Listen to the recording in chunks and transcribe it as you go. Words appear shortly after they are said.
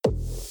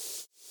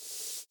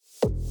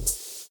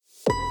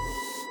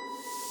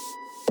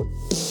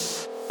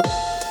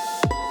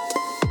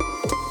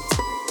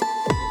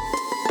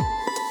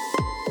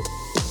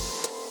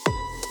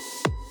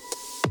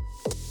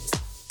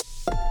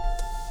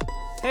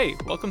Hey,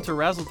 welcome to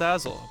Razzle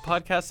Dazzle, a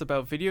podcast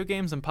about video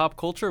games and pop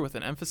culture with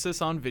an emphasis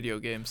on video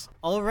games.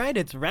 All right,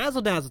 it's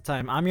Razzle Dazzle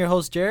time. I'm your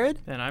host, Jared.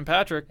 And I'm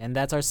Patrick. And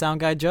that's our sound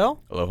guy, Joe.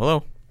 Hello,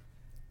 hello.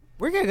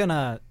 We're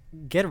gonna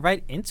get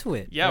right into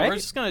it. Yeah, right? We're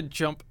just going to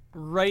jump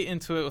right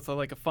into it with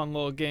a fun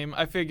little game.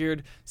 I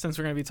figured since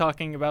we're going to be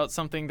talking about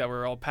something that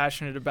we're all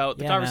passionate about,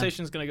 the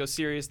conversation is going to go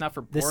serious, not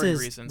for boring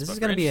reasons, This but is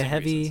for going to be a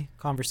heavy reasons.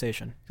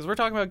 conversation. Because we're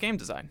talking about game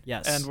design.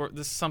 Yes. And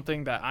this is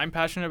something that I'm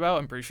passionate about.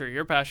 I'm pretty sure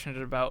you're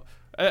passionate about.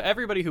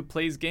 Everybody who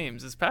plays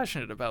games is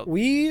passionate about.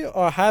 We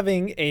are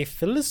having a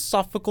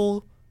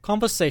philosophical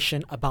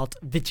conversation about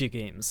video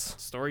games.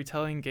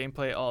 Storytelling,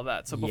 gameplay, all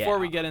that. So before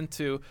we get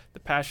into the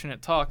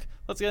passionate talk,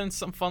 let's get into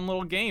some fun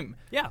little game.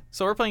 Yeah.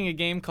 So we're playing a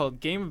game called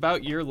Game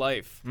About Your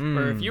Life,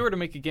 where if you were to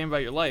make a game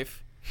about your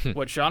life,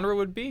 what genre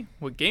would it be,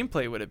 what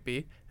gameplay would it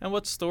be, and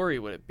what story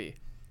would it be?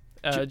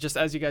 Just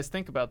as you guys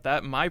think about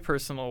that, my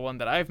personal one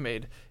that I've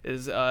made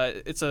is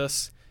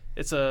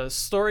it's a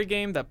story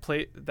game that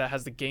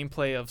has the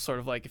gameplay of sort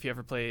of like if you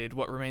ever played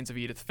What Remains of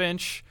Edith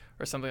Finch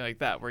or something like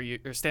that,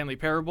 or Stanley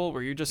Parable,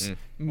 where you're just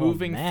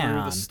moving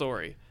through the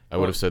story. I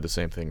would have said the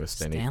same thing with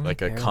Stanley like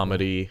Parable. a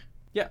comedy.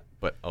 Yeah,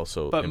 but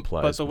also but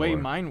implies the way more.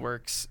 mine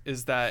works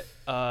is that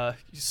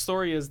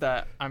story is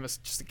that I'm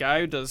just a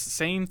guy who does the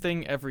same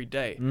thing every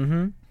day.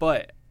 Mm-hmm.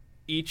 But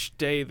each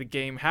day the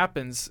game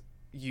happens,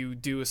 you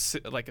do a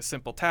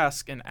simple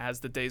task, and as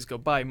the days go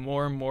by,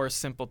 more and more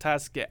simple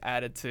tasks get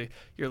added to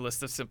your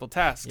list of simple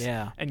tasks.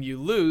 Yeah. And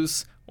you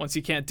lose once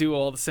you can't do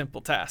all the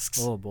simple tasks.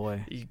 Oh,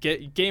 boy. You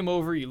get game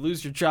over, you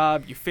lose your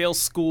job, you fail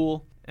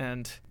school,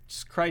 and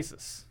just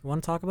crisis. You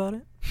want to talk about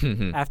it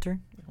after?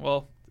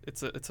 Well,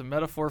 it's a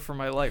metaphor for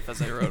my life,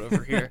 as I wrote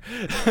over here.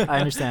 I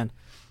understand.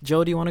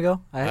 Joe, do you want to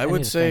go? I need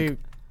would to say, think.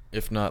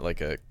 if not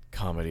like a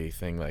comedy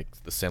thing like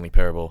the Stanley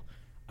Parable,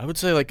 I would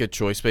say like a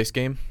choice-based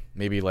game,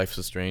 maybe Life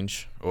is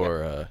Strange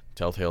or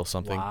Telltale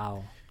something. Wow.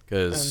 And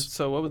Because,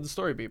 so what would the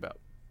story be about?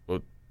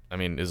 I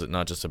mean, is it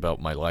not just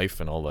about my life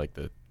and all like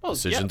the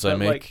decisions yeah, I but,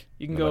 make? Like,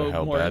 you can no matter go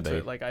how more bad into they-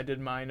 it. Like I did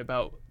mine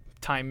about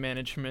time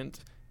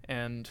management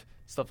and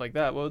stuff like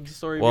that. What would the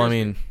story be? Well, I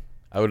mean,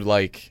 I would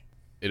like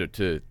it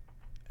to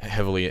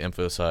heavily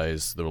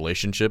emphasize the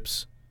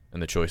relationships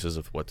and the choices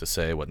of what to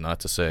say, what not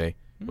to say,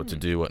 what to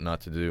do, what not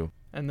to do.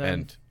 and then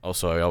And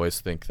also, I always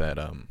think that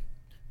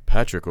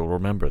Patrick will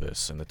remember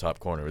this in the top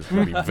corner. It's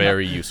going to be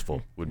very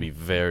useful. Would be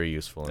very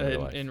useful in real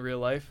life. in real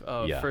life,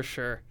 Yeah. for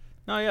sure.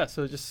 No, yeah.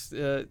 So just,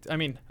 I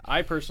mean,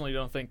 I personally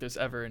don't think there's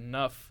ever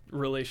enough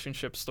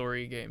relationship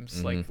story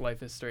games like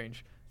Life is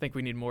Strange. I think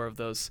we need more of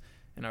those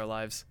in our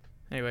lives.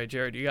 Anyway,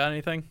 Jared, you got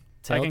anything?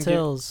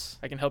 Telltales.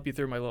 I can help you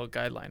through my little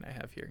guideline I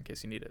have here in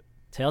case you need it.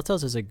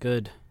 Telltales is a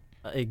good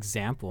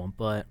example,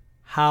 but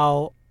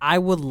how I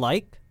would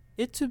like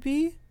it to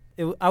be,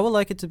 I would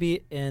like it to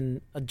be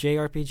in a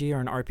JRPG or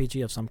an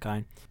RPG of some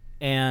kind.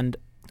 And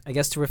I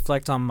guess to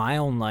reflect on my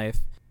own life,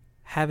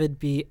 have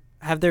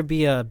there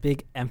be a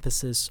big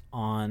emphasis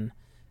on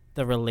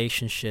the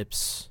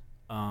relationships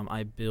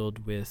I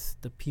build with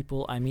the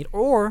people I meet,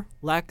 or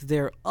lack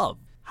thereof.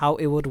 How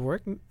it would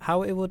work,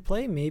 how it would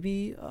play,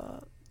 maybe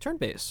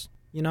turn-based.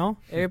 You know,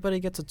 everybody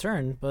gets a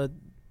turn, but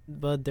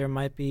there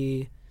might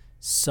be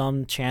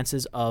some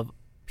chances of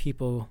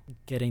people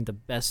getting the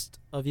best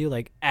of you,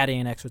 like adding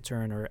an extra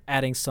turn or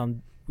adding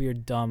some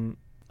weird dumb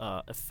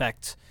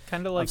effect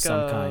Kind of like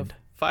some kind.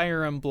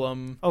 Fire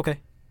Emblem, Okay.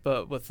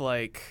 but with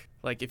like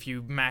if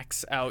you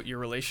max out your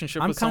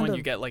relationship I'm with someone, kind of-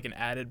 you get like an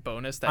added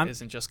bonus that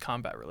isn't just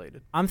combat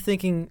related. I'm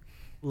thinking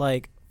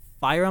like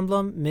Fire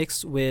Emblem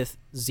mixed with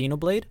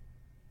Xenoblade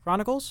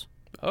Chronicles.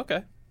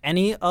 Okay.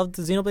 Any of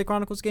the Xenoblade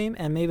Chronicles game,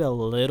 and maybe a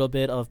little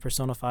bit of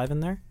Persona 5 in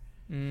there.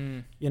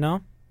 You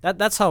know?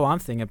 That's how I'm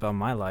thinking about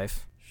my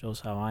life.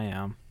 Shows how I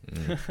am.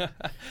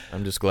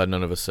 I'm just glad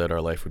none of us said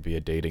our life would be a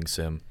dating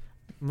sim.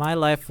 My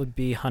life would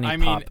be Honey I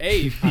Pop. mean,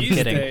 hey, I'm these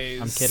kidding.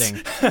 days. I'm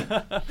kidding.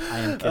 I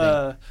am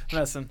kidding.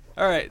 Messing.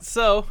 All right,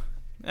 so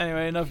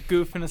anyway, enough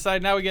goofing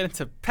aside. Now we get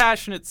into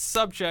passionate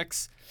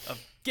subjects of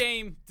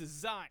game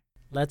design.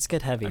 Let's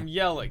get heavy. I'm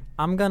yelling.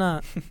 I'm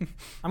gonna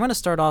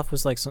start off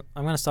with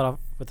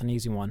an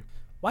easy one.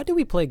 Why do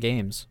we play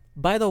games?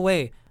 By the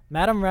way,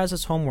 Madam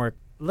Raz's homework.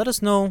 Let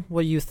us know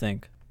what you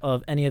think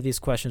of any of these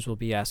questions we'll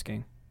be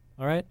asking.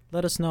 All right?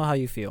 Let us know how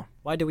you feel.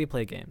 Why do we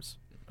play games?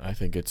 I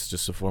think it's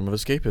just a form of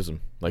escapism,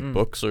 like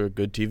books or a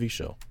good TV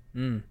show.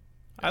 I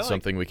like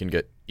Something we can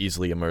get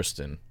easily immersed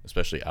in,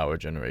 especially our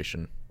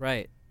generation.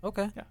 Right.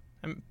 Okay. Yeah,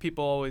 and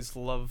people always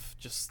love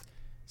just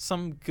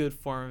some good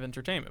form of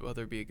entertainment,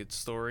 whether it be a good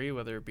story,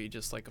 whether it be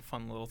just like a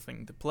fun little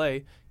thing to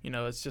play. You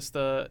know, it's just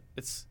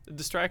it's a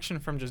distraction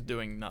from just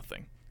doing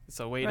nothing. It's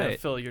a way to Right.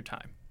 fill your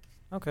time.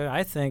 Okay.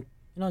 I think,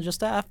 just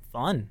to have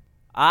fun.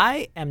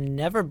 I am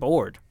never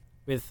bored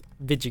with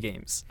video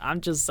games. I'm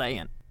just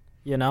saying.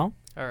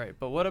 All right,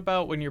 but what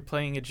about when you're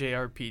playing a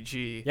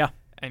JRPG? Yeah.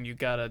 And you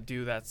gotta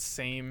do that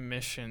same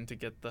mission to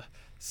get the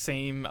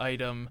same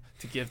item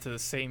to give to the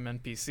same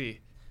NPC.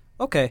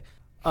 Okay.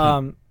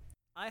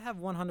 I have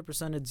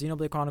 100%ed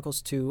Xenoblade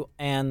Chronicles 2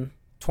 and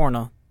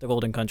Torna, the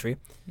Golden Country.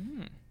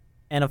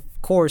 And of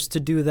course, to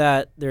do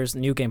that, there's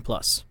New Game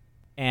Plus.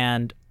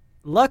 And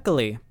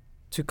luckily,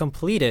 to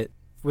complete it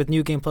with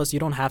New Game Plus, you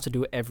don't have to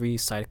do every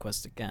side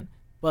quest again.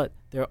 But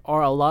there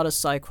are a lot of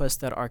side quests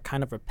that are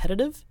kind of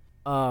repetitive.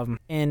 And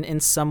in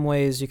some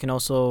ways, you can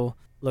also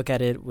look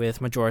at it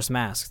with Majora's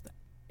Mask.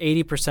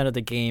 80% of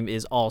the game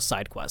is all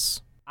side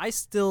quests. I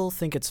still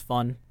think it's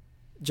fun,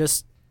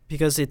 just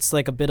because it's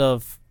like a bit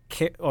of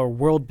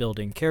world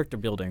building, character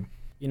building.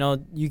 You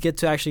know, you get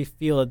to actually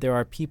feel that there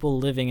are people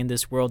living in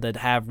this world that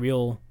have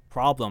real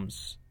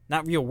problems.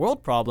 Not real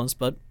world problems,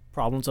 but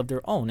problems of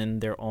their own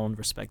in their own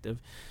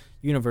respective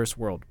universe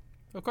world.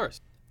 Of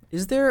course.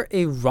 Is there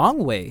a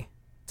wrong way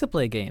to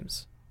play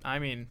games? I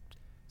mean,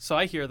 so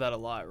I hear that a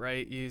lot,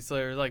 right?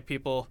 So like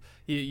people,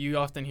 you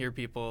often hear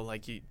people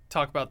like you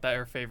talk about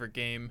their favorite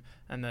game,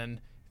 and then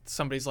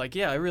somebody's like,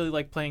 yeah, I really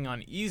like playing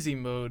on easy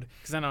mode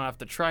because then I don't have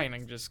to try and I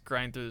can just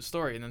grind through the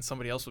story. And then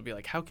somebody else would be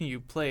like, how can you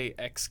play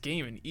X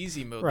game in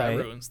easy mode? Right.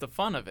 That ruins the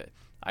fun of it.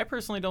 I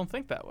personally don't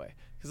think that way,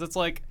 because it's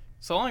like,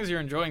 so long as you're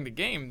enjoying the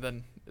game,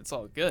 then it's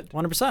all good.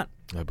 100%.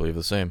 I believe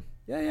the same.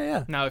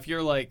 Yeah. Now, if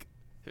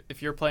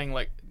you're playing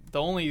like,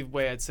 the only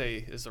way I'd say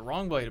is the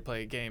wrong way to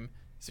play a game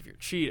is if you're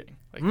cheating.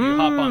 Like you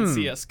hop on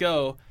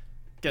CSGO,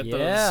 get those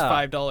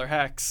 $5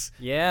 hacks,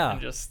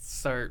 and just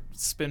start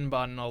spin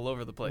botting all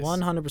over the place.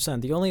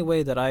 100%. The only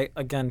way that I,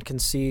 again, can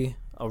see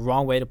a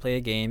wrong way to play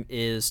a game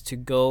is to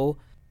go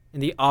in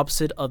the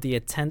opposite of the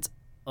intent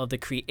of the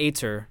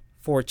creator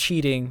for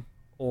cheating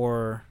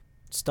or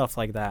stuff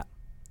like that.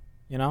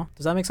 You know?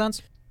 Does that make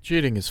sense?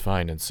 Cheating is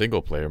fine in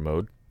single player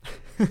mode.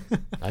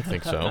 I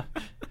think so.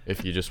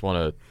 If you just want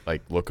to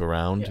like look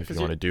around, if you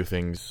want to do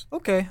things.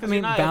 Okay. I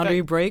mean,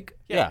 boundary break.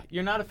 Yeah,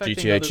 you're not affecting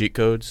GTA cheat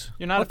codes.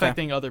 You're not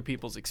affecting other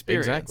people's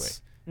experience.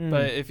 Exactly.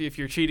 But if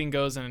your cheating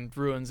goes and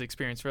ruins the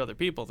experience for other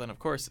people, then of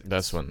course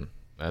that's when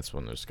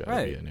there's got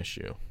to be an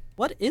issue.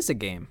 What is a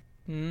game?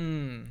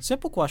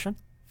 Simple question.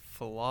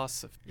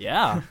 Philosophy.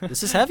 Yeah,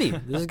 this is heavy.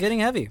 This is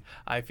getting heavy.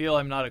 I feel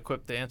I'm not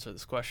equipped to answer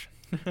this question.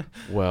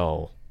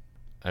 Well,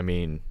 I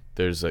mean,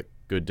 there's a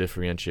good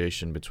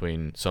differentiation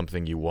between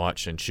something you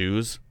watch and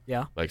choose.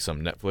 Yeah. Like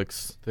some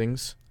Netflix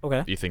things.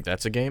 Okay. Do you think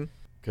that's a game?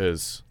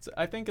 Because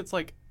I think it's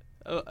like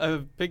a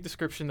big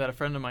description that a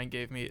friend of mine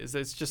gave me is that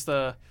it's just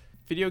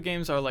video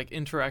games are like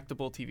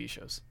interactable TV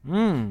shows.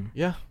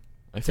 Yeah,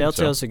 I think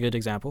Telltale's a good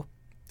example.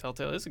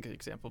 Telltale is a good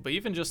example, but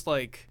even just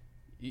like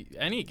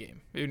any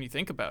game, when you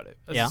think about it,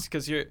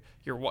 because you're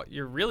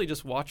really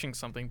just watching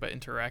something but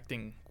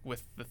interacting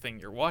with the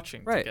thing you're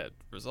watching to get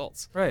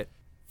results. Right.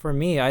 For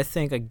me, I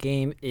think a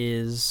game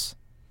is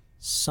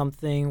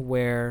something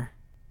where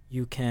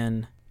you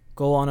can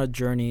go on a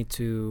journey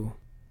to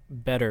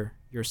better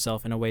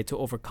yourself in a way to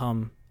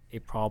overcome a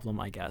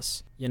problem, I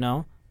guess, you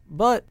know?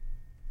 But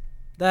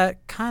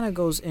that kind of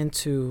goes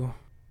into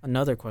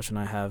another question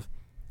I have.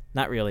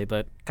 Not really,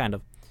 but kind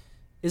of.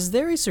 Is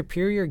there a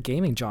superior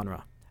gaming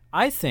genre?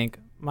 I think,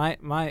 my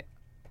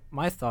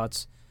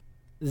thoughts,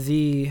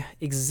 the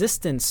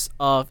existence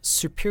of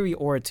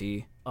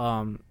superiority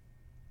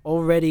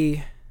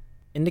already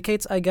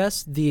indicates, I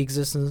guess, the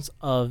existence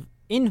of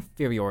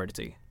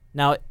inferiority.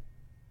 Now,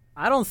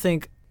 I don't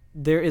think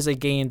there is a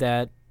game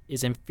that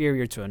is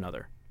inferior to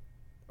another,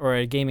 or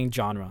a gaming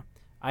genre.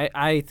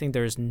 I think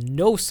there's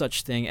no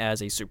such thing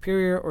as a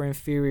superior or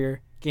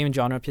inferior gaming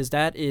genre, because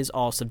that is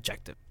all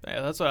subjective.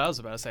 Yeah, that's what I was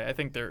about to say. I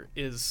think there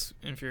is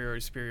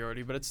inferiority,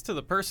 superiority, but it's to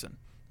the person.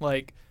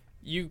 Like,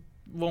 you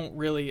won't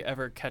really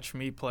ever catch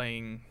me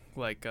playing,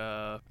 like,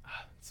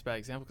 it's a bad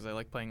example because I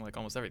like playing, like,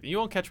 almost everything. You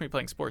won't catch me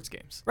playing sports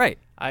games. Right.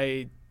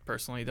 I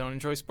personally don't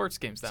enjoy sports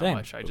games that Same.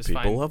 much. But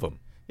people love them.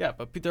 Yeah,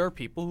 but there are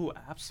people who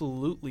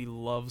absolutely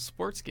love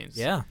sports games.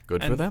 Yeah.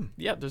 Good for them.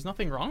 Yeah, there's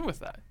nothing wrong with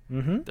that.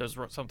 Mm-hmm. There's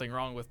something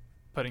wrong with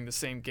putting the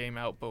same game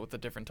out but with a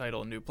different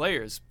title and new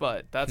players,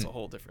 but that's a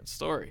whole different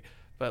story.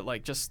 But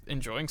like just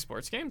enjoying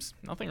sports games,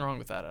 nothing wrong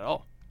with that at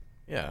all.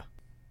 Yeah.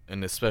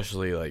 And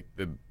especially like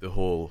the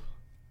whole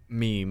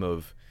meme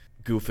of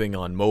goofing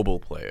on mobile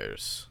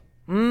players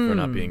for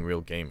not being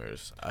real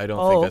gamers. I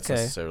don't think that's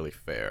necessarily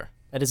fair.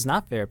 That is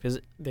not fair because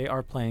they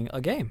are playing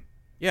a game.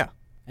 Yeah.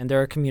 And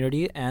they're a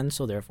community, and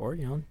so therefore,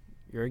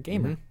 you're a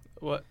gamer.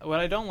 What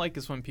I don't like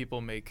is when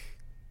people make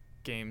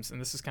games, and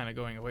this is kind of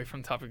going away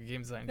from the topic of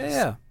game design,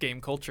 just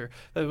game culture,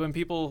 but when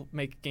people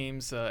make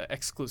games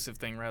exclusive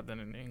thing rather than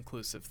an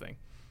inclusive thing,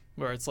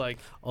 where it's like,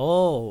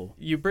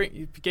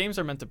 games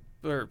are meant to,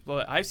 or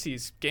what I see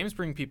is games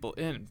bring people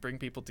in, bring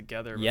people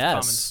together with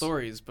common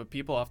stories, but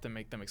people often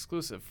make them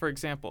exclusive. For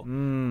example,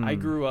 I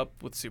grew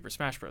up with Super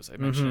Smash Bros. I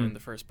mentioned it in the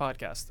first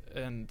podcast,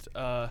 and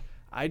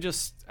I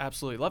just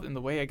absolutely loved it. And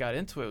the way I got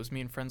into it was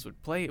me and friends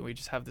would play it, and we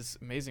just have this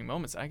amazing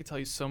moments. I could tell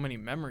you so many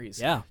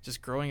memories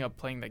just growing up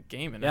playing that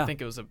game, and I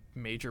think it was a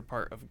major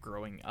part of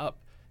growing up.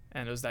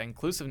 And it was that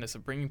inclusiveness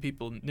of bringing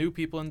new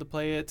people in to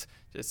play it,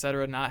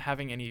 etc., not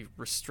having any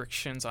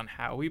restrictions on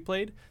how we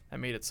played, that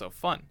made it so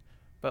fun.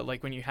 But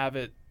like when you have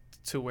it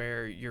to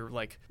where you're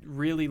like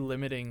really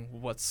limiting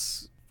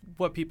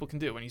what people can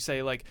do. When you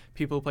say like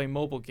people who play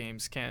mobile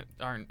games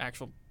aren't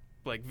actual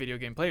like video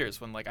game players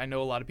when like I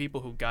know a lot of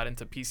people who got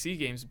into PC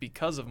games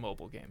because of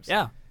mobile games.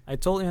 Yeah, I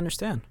totally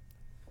understand.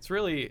 It's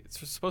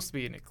supposed to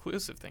be an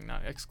inclusive thing,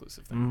 not an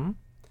exclusive thing. Mm-hmm.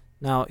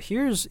 Now,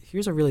 here's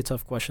a really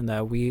tough question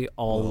that we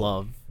all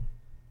love.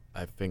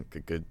 I think a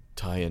good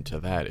tie into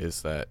that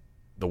is that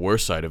the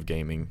worst side of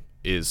gaming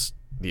is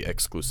the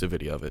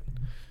exclusivity of it.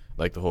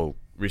 Like the whole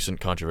recent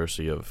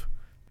controversy of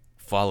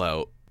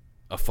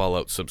a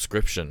Fallout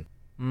subscription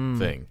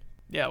thing.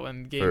 Yeah,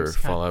 when games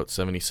for Fallout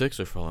 76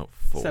 or Fallout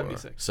 4?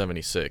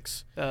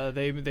 76.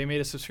 They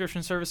made a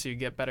subscription service so you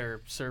get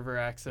better server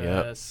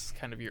access,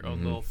 kind of your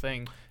own little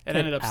thing. It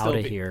ended up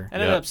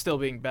still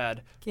being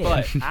bad.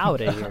 Get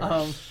out of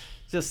here.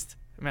 Just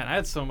man, I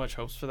had so much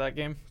hopes for that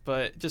game,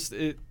 but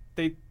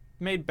they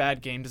made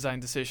bad game design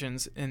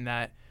decisions in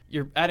that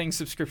you're adding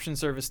subscription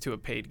service to a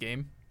paid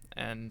game,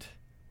 and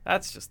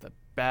that's just a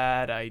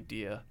bad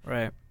idea.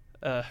 Right.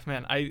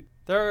 Man,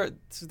 there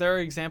are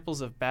examples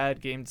of bad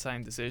game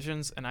design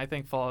decisions, and I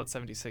think Fallout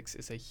 76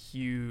 is a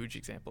huge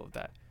example of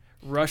that.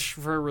 Rush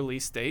for a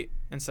release date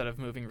instead of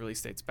moving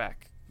release dates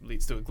back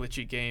leads to a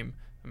glitchy game,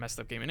 a messed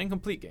up game, an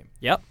incomplete game.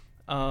 Yep.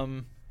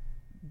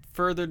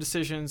 Further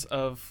decisions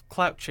of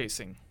clout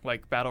chasing,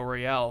 like Battle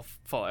Royale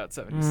Fallout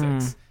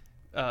 76.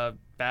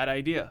 Bad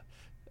idea.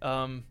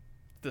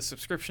 The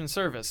subscription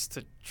service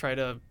to try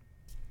to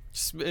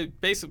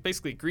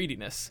basically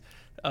greediness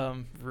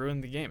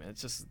ruin the game.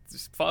 It's just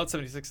Fallout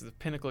 76 is a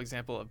pinnacle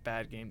example of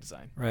bad game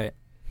design. Right.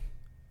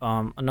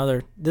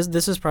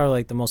 This is probably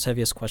like the most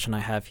heaviest question I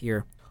have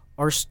here.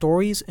 Are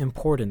stories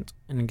important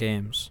in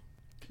games?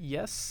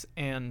 Yes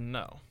and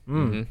no.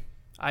 Mm-hmm.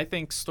 I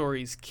think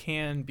stories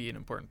can be an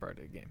important part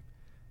of the game.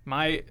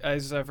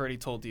 As I've already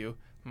told you,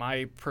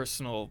 my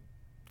personal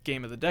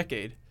game of the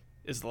decade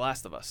is The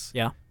Last of Us.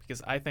 Yeah.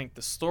 Because I think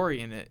the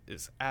story in it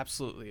is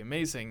absolutely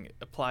amazing.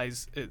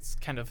 It's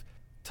kind of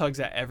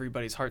tugs at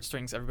everybody's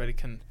heartstrings. Everybody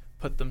can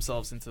put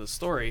themselves into the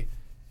story.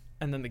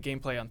 And then the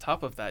gameplay on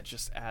top of that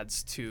just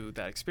adds to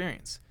that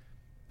experience.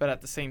 But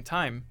at the same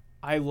time,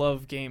 I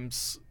love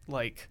games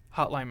like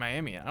Hotline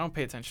Miami. I don't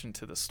pay attention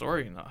to the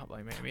story in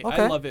Hotline Miami.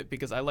 Okay. I love it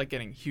because I like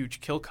getting huge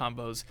kill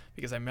combos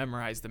because I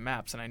memorize the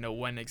maps and I know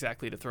when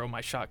exactly to throw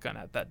my shotgun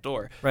at that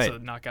door so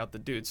to knock out the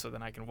dude so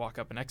then I can walk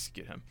up and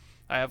execute him.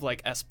 I have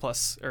like S+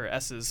 or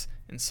S's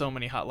in so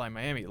many Hotline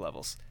Miami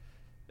levels.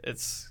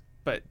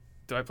 But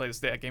do I play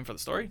that game for the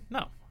story? No.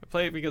 I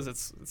play it because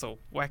it's a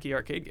wacky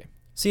arcade game.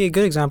 See, a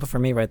good example for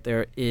me right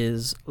there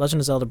is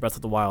Legend of Zelda Breath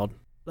of the Wild.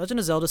 Legend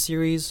of Zelda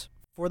series,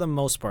 for the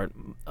most part,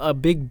 a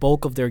big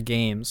bulk of their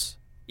games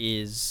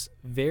is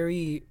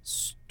very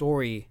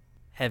story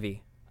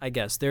heavy, I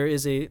guess.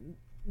 There's a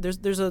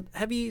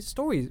heavy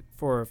story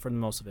for the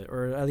most of it,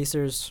 or at least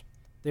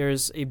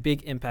there's a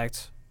big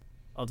impact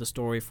of the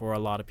story for a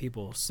lot of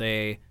people.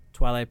 Say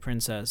Twilight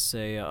Princess,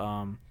 say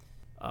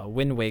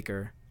Wind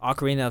Waker,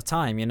 Ocarina of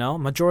Time,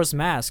 Majora's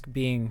Mask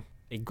being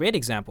a great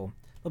example.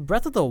 But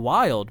Breath of the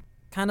Wild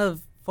kind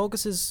of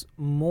focuses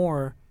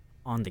more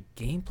on the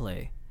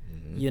gameplay,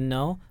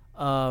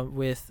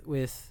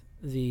 with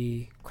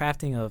the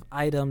crafting of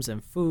items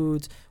and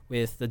foods,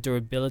 with the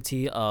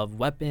durability of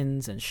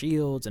weapons and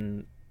shields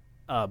and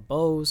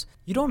bows.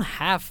 You don't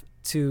have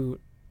to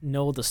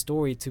know the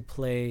story to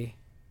play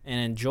and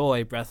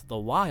enjoy Breath of the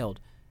Wild.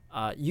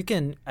 You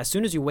can, as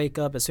soon as you wake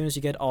up, as soon as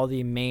you get all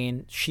the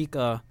main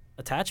Sheikah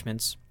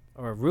attachments,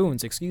 or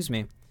runes,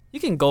 you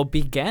can go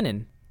beat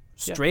Ganon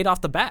straight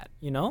off the bat,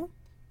 You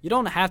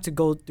don't have to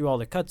go through all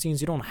the cutscenes.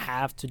 You don't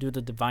have to do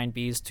the Divine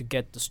Beast to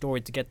get the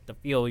story, to get the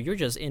feel. You're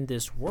just in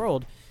this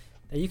world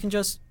that you can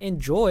just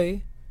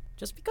enjoy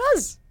just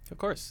because. Of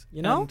course.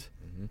 And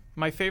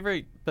my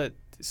favorite,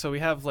 so we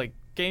have like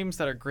games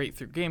that are great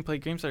through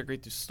gameplay, games that are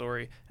great through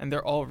story, and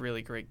they're all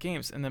really great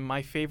games. And then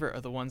my favorite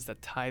are the ones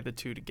that tie the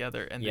two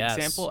together. And the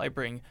example I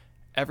bring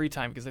every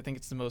time, because I think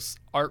it's the most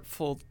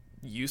artful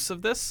use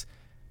of this,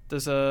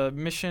 there's a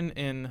mission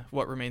in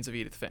What Remains of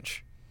Edith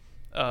Finch.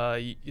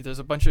 There's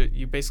a bunch of,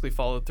 you basically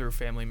follow through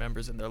family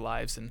members and their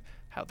lives and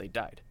how they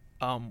died.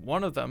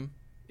 One of them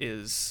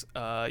is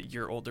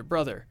your older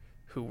brother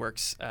who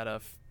works at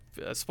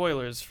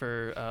spoilers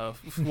for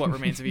What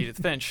Remains of Edith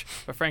Finch,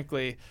 but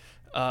frankly,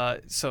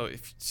 so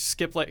if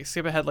skip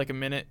ahead like a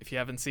minute if you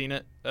haven't seen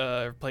it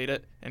or played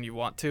it and you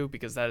want to,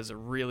 because that is a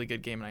really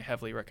good game and I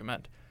heavily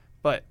recommend.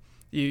 But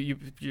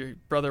your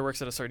brother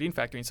works at a sardine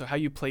factory, and so how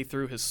you play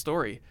through his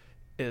story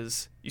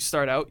is you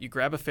start out, you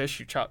grab a fish,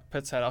 you chop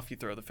its head off, you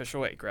throw the fish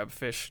away. Grab a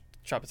fish,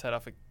 chop its head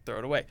off, and throw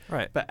it away.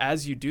 Right. But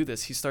as you do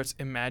this, he starts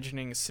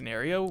imagining a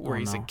scenario where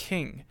he's a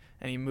king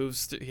and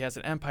he has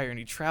an empire and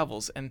he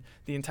travels. And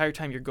the entire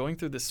time you're going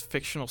through this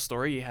fictional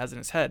story he has in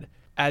his head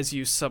as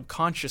you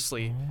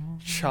subconsciously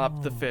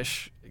chop the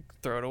fish,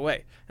 throw it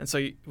away. And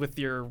so with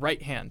your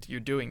right hand, you're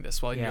doing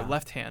this, while in your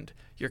left hand,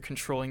 you're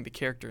controlling the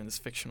character in this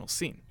fictional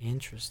scene.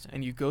 Interesting.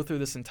 And you go through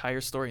this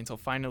entire story until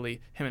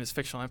finally him and his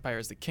fictional empire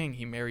as the king,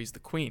 he marries the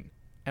queen.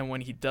 And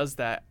when he does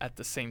that at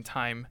the same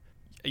time,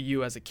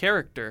 you as a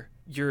character,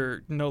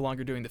 you're no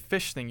longer doing the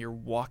fish thing. You're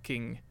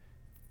walking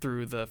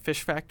through the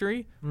fish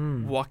factory,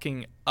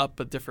 walking up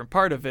a different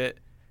part of it,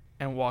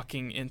 and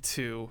walking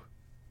into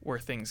where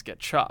things get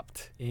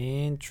chopped.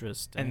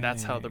 Interesting. And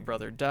that's how the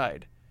brother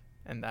died.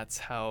 And that's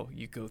how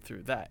you go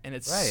through that. And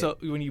it's Right. so,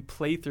 when you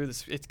play through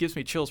this, it gives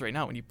me chills right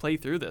now. When you play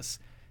through this,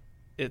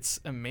 it's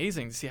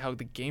amazing to see how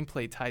the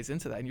gameplay ties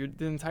into that. And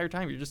the entire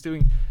time, you're just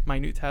doing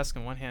minute tasks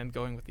in one hand,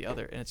 going with the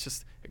other. And it's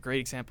just a great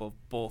example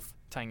of both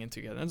tying in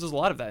together. And there's a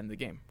lot of that in the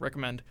game.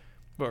 Recommend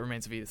What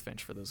Remains of Edith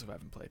Finch for those who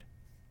haven't played.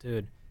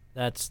 Dude,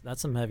 that's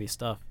some heavy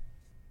stuff.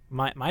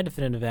 My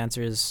definitive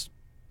answer is,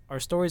 are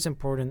stories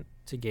important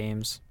to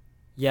games?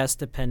 Yes,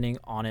 depending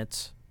on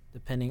it,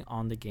 depending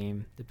on the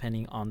game,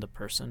 depending on the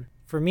person.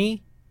 For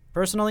me,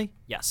 personally,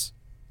 yes.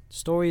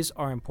 Stories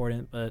are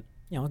important, but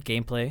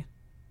gameplay.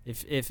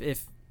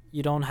 If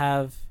you don't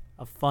have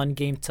a fun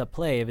game to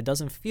play, if it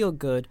doesn't feel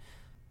good,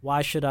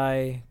 why should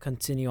I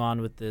continue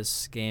on with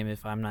this game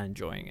if I'm not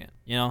enjoying it?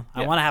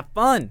 I want to have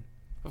fun.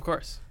 Of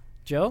course.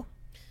 Joe?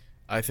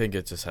 I think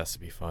it just has to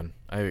be fun.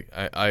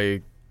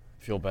 I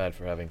feel bad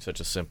for having such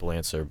a simple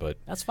answer, but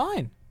That's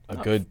fine.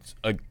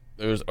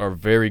 Those are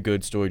very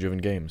good story-driven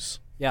games.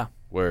 Yeah.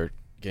 Where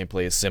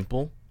gameplay is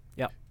simple.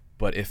 Yeah.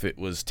 But if it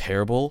was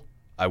terrible,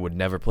 I would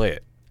never play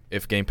it.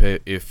 If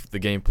the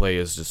gameplay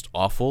is just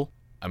awful,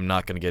 I'm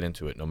not going to get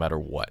into it no matter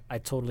what. I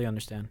totally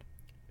understand.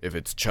 If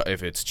it's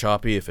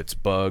choppy, if it's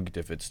bugged,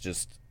 if it's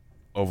just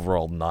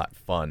overall not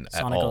fun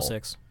at all.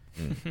 Sonic 06.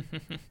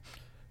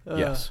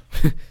 Yes.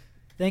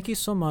 Thank you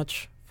so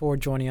much for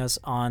joining us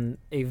on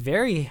a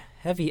very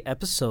heavy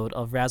episode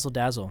of Razzle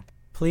Dazzle.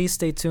 Please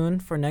stay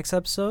tuned for next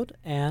episode,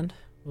 and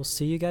we'll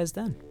see you guys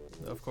then.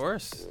 Of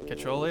course.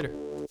 Catch you all later.